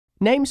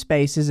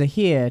Namespaces are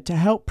here to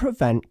help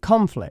prevent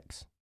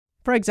conflicts.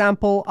 For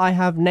example, I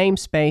have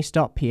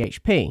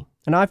namespace.php,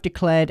 and I've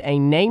declared a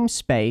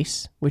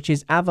namespace which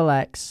is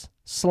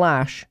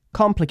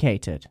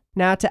avalex/complicated.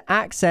 Now to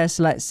access,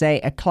 let's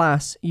say, a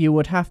class, you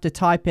would have to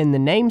type in the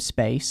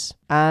namespace,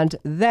 and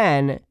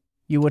then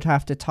you would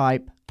have to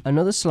type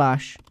another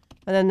slash,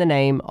 and then the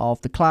name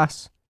of the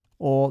class,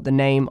 or the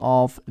name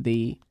of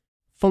the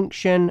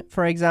function,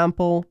 for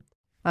example,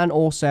 and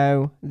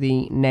also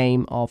the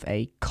name of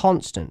a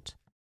constant.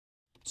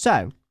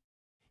 So,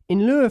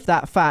 in lieu of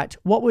that fact,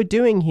 what we're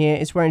doing here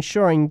is we're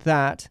ensuring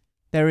that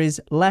there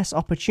is less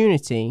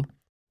opportunity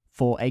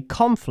for a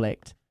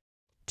conflict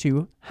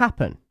to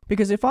happen.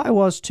 Because if I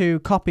was to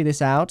copy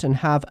this out and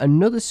have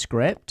another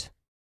script,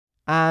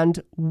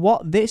 and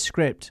what this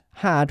script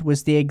had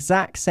was the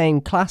exact same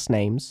class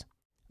names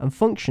and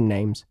function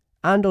names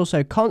and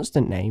also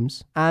constant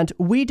names, and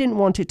we didn't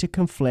want it to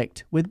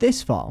conflict with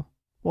this file,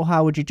 well,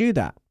 how would you do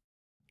that?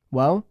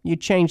 Well, you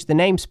change the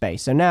namespace.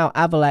 So now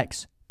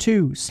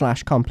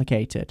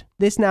avalex2/complicated.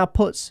 This now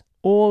puts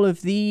all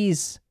of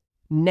these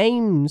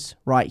names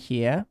right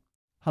here,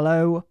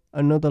 hello,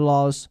 another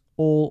los,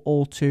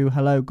 all two,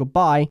 hello,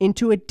 goodbye,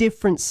 into a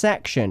different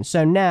section.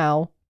 So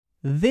now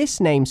this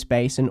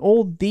namespace and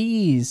all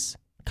these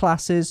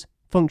classes,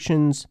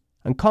 functions,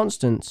 and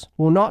constants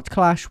will not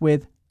clash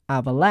with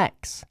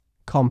avalex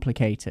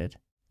complicated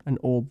and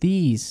all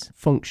these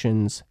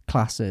functions,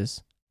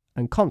 classes,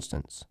 and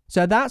constants.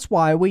 So that's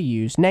why we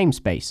use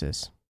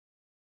namespaces.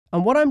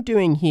 And what I'm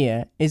doing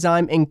here is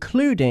I'm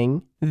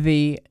including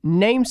the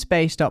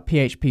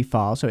namespace.php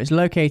file, so it's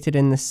located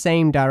in the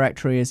same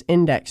directory as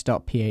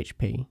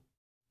index.php.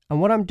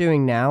 And what I'm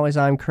doing now is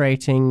I'm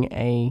creating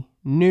a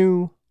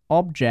new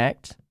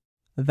object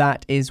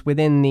that is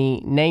within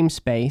the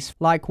namespace.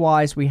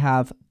 Likewise, we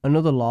have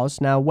another los.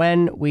 Now,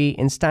 when we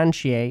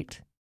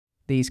instantiate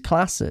these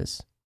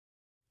classes,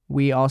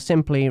 we are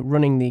simply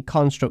running the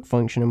construct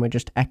function and we're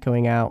just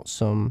echoing out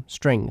some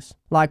strings.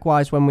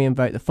 Likewise, when we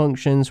invoke the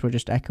functions, we're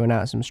just echoing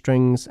out some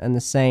strings, and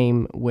the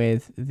same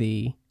with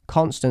the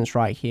constants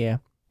right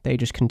here. They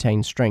just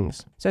contain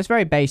strings. So it's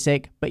very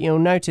basic, but you'll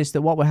notice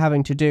that what we're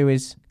having to do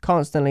is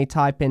constantly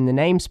type in the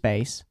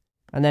namespace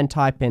and then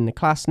type in the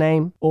class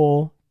name,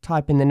 or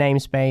type in the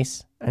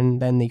namespace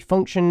and then the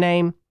function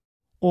name,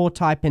 or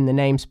type in the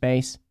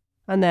namespace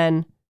and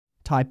then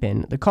type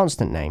in the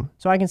constant name.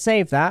 So I can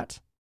save that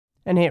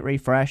and hit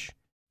refresh,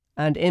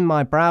 and in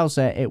my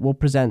browser it will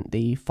present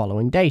the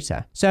following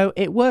data. So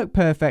it worked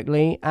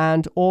perfectly,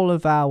 and all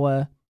of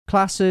our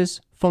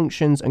classes,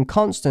 functions, and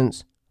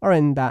constants are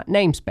in that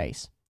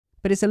namespace.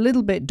 But it's a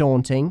little bit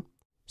daunting,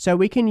 so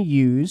we can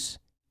use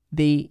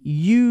the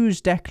use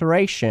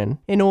declaration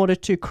in order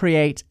to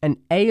create an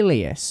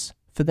alias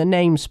for the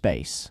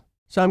namespace.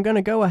 So I'm going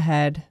to go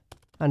ahead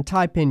and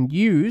type in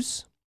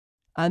use,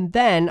 and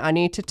then I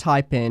need to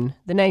type in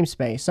the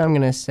namespace. So I'm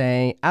going to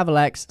say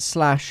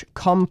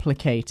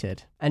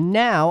avalex/complicated. And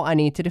now I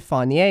need to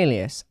define the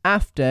alias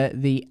after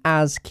the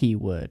as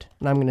keyword.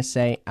 And I'm going to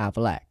say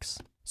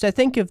avalex. So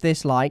think of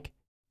this like,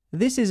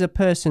 this is a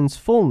person's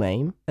full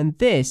name, and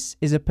this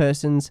is a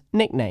person's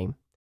nickname.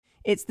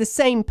 It's the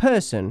same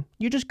person,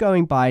 you're just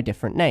going by a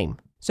different name.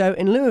 So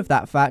in lieu of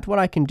that fact, what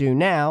I can do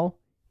now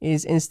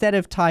is, instead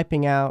of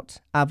typing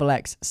out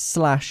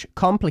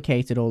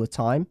avalex/complicated all the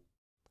time,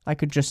 I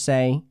could just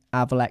say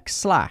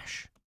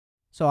avalex/.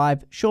 So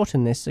I've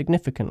shortened this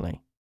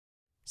significantly.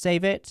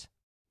 Save it,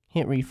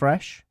 hit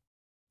refresh,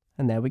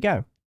 and there we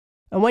go.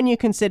 And when you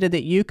consider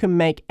that you can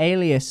make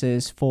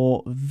aliases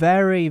for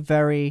very,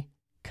 very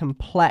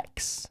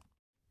complex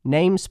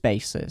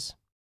namespaces,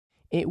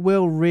 it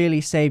will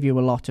really save you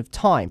a lot of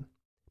time.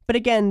 But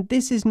again,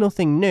 this is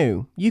nothing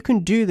new. You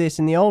can do this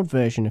in the old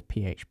version of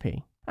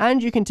PHP,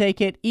 and you can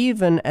take it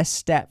even a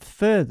step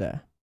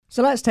further.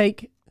 So let's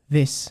take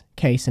this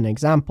case an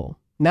example.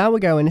 Now we're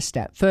going a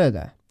step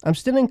further. I'm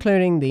still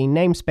including the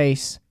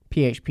namespace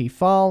PHP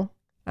file,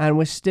 and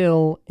we're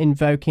still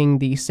invoking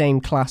the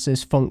same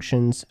classes,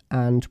 functions,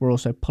 and we're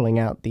also pulling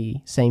out the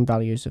same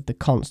values of the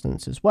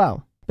constants as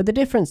well. But the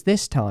difference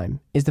this time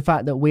is the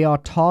fact that we are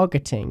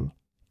targeting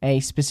a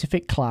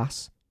specific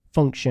class,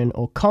 function,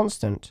 or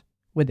constant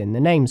within the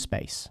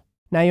namespace.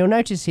 Now you'll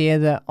notice here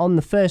that on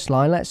the first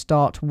line, let's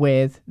start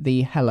with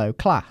the hello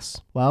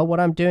class. Well, what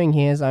I'm doing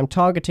here is I'm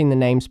targeting the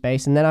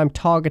namespace, and then I'm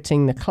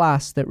targeting the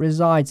class that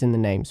resides in the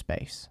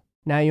namespace.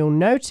 Now you'll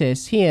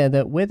notice here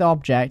that with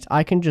object,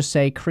 I can just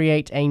say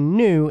create a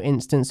new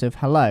instance of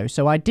hello.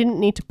 So I didn't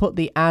need to put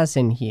the as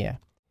in here.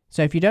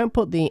 So if you don't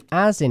put the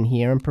as in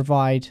here and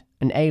provide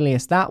an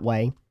alias that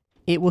way,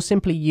 it will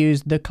simply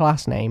use the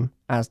class name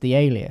as the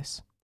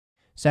alias.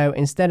 So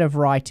instead of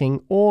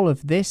writing all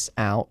of this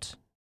out,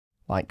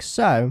 like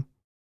so,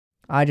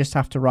 I just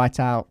have to write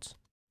out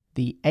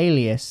the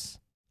alias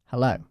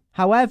hello.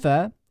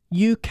 However,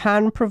 you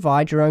can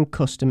provide your own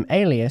custom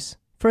alias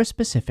for a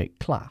specific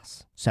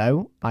class.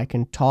 So I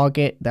can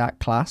target that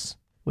class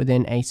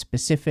within a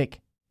specific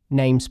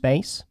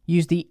namespace,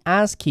 use the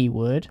as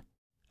keyword,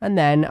 and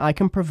then I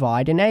can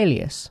provide an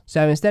alias.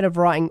 So instead of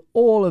writing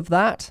all of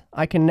that,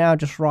 I can now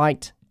just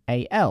write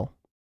AL.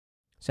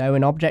 So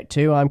in Object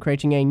 2, I'm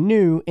creating a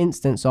new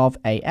instance of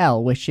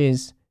AL, which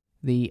is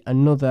the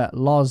another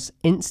los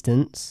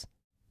instance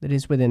that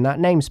is within that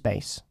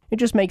namespace. It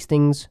just makes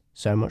things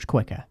so much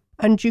quicker.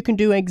 And you can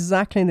do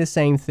exactly the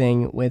same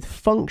thing with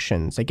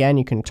functions. Again,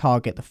 you can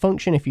target the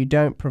function. If you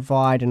don't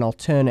provide an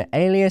alternate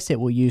alias, it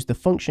will use the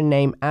function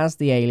name as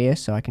the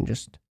alias, so I can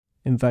just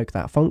invoke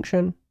that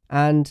function.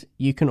 And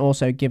you can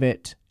also give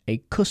it a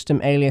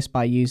custom alias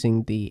by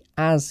using the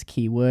as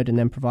keyword and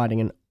then providing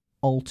an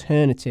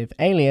alternative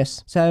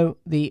alias. So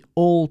the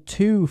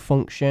all2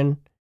 function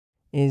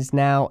is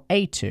now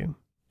A2.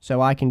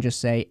 So I can just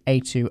say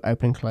A2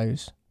 open and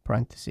close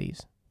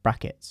parentheses,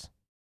 brackets.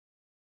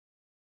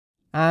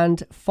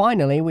 And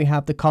finally, we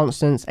have the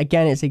constants.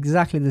 Again, it's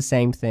exactly the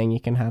same thing.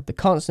 You can have the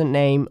constant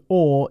name,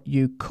 or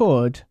you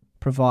could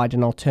provide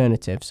an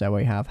alternative. So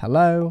we have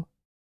hello,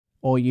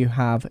 or you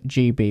have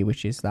GB,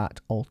 which is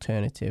that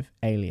alternative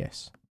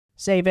alias.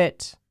 Save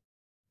it,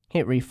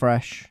 hit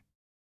refresh,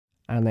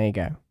 and there you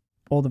go.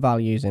 All the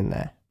values in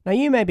there. Now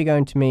you may be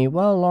going to me,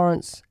 well,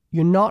 Lawrence,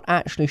 you're not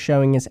actually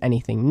showing us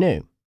anything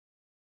new.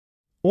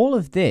 All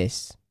of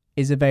this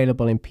is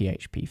available in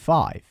PHP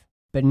 5.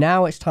 But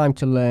now it's time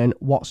to learn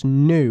what's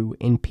new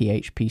in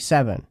PHP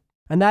 7.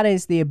 And that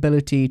is the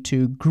ability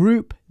to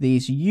group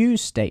these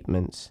use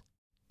statements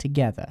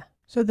together.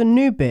 So the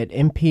new bit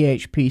in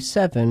PHP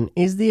 7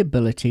 is the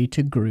ability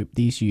to group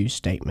these use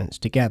statements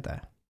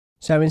together.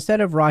 So instead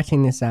of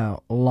writing this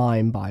out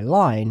line by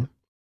line,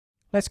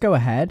 let's go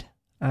ahead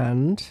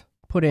and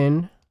put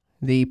in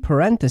the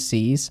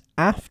parentheses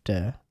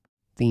after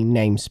the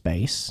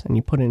namespace, and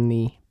you put in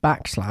the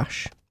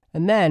backslash.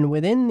 And then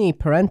within the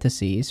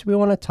parentheses, we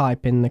want to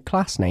type in the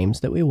class names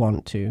that we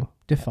want to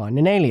define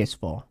an alias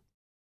for.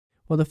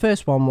 Well, the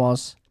first one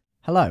was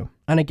hello.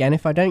 And again,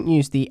 if I don't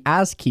use the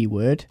as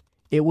keyword,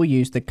 it will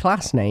use the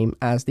class name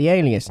as the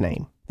alias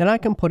name. Then I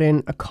can put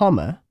in a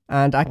comma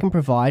and I can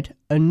provide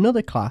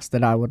another class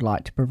that I would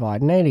like to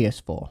provide an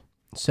alias for.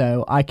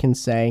 So I can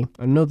say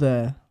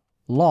another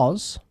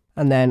los,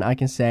 and then I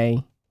can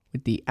say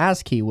with the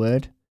as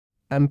keyword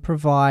and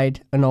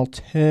provide an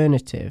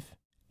alternative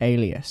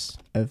alias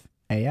of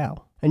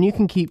AL. And you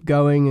can keep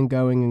going and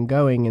going and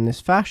going in this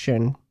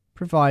fashion,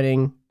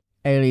 providing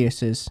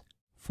aliases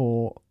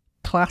for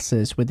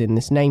classes within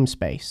this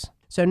namespace.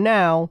 So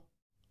now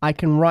I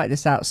can write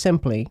this out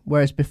simply,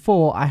 whereas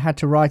before I had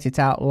to write it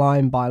out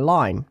line by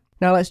line.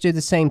 Now let's do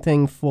the same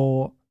thing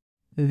for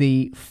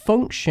the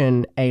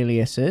function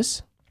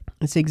aliases.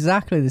 It's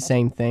exactly the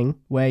same thing,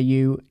 where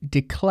you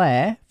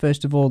declare,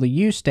 first of all, the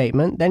use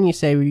statement, then you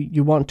say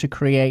you want to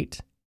create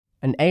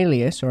an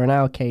alias, or in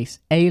our case,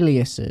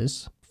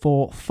 aliases,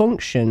 for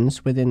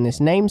functions within this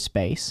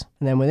namespace.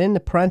 And then within the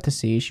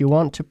parentheses, you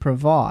want to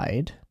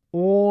provide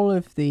all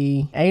of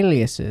the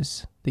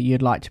aliases that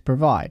you'd like to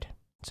provide.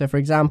 So for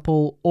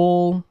example,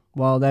 all,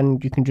 well, then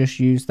you can just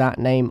use that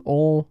name,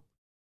 all.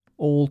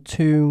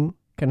 All2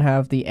 can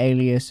have the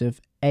alias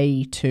of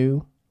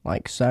A2,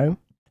 like so.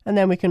 And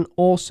then we can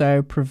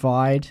also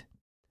provide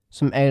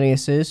some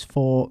aliases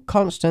for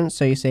constants.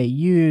 So you say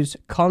use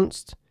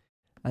const,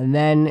 and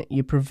then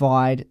you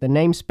provide the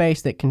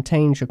namespace that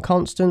contains your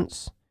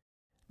constants.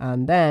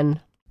 And then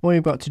all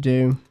you've got to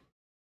do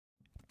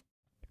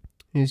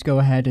is go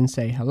ahead and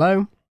say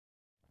hello.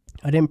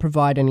 I didn't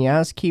provide any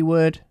as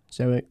keyword,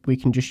 so we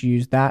can just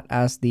use that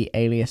as the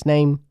alias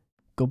name.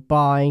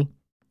 Goodbye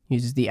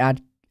uses the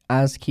add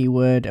as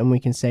keyword, and we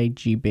can say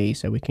GB,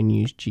 so we can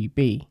use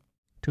GB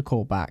to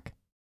call back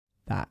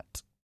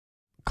that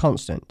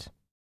constant.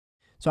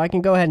 So I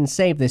can go ahead and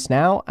save this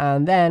now,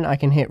 and then I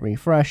can hit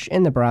refresh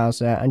in the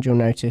browser, and you'll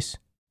notice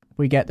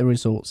we get the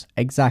results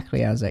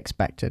exactly as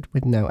expected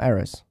with no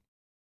errors.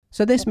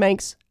 So this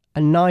makes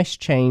a nice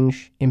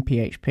change in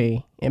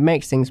PHP. It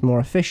makes things more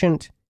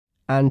efficient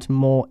and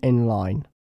more in line.